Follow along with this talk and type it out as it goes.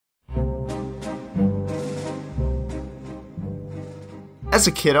As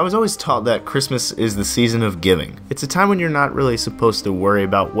a kid, I was always taught that Christmas is the season of giving. It's a time when you're not really supposed to worry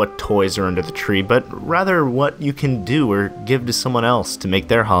about what toys are under the tree, but rather what you can do or give to someone else to make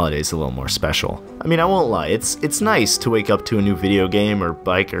their holidays a little more special. I mean, I won't lie, it's nice to wake up to a new video game or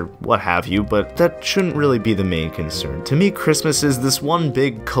bike or what have you, but that shouldn't really be the main concern. To me, Christmas is this one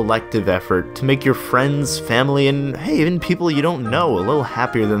big collective effort to make your friends, family, and hey, even people you don't know a little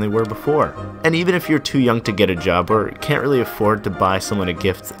happier than they were before. And even if you're too young to get a job or can't really afford to buy someone a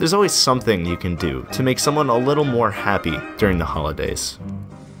gift, there's always something you can do to make someone a little more happy during the holidays.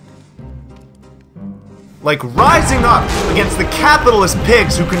 Like rising up against the capitalist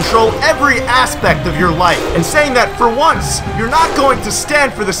pigs who control every aspect of your life and saying that for once, you're not going to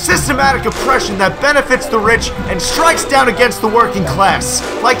stand for the systematic oppression that benefits the rich and strikes down against the working class.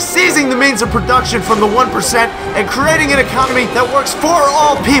 Like seizing the means of production from the 1% and creating an economy that works for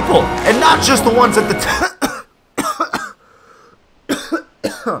all people and not just the ones at the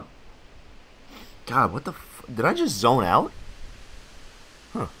God, what the did I just zone out?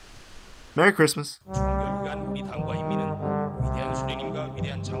 Huh. Merry Christmas. 우리 당과 인민은 위대한 수령님과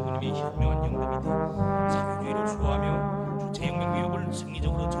위대한 장군님의 현명한 영도 밑에 자유주의를 수호하며 주체혁명 위협을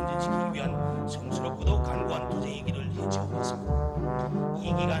승리적으로 전진시키기 위한 성스럽고도 간고한 투쟁의 길을 헤쳐오고 있습니다.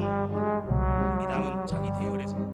 이 기간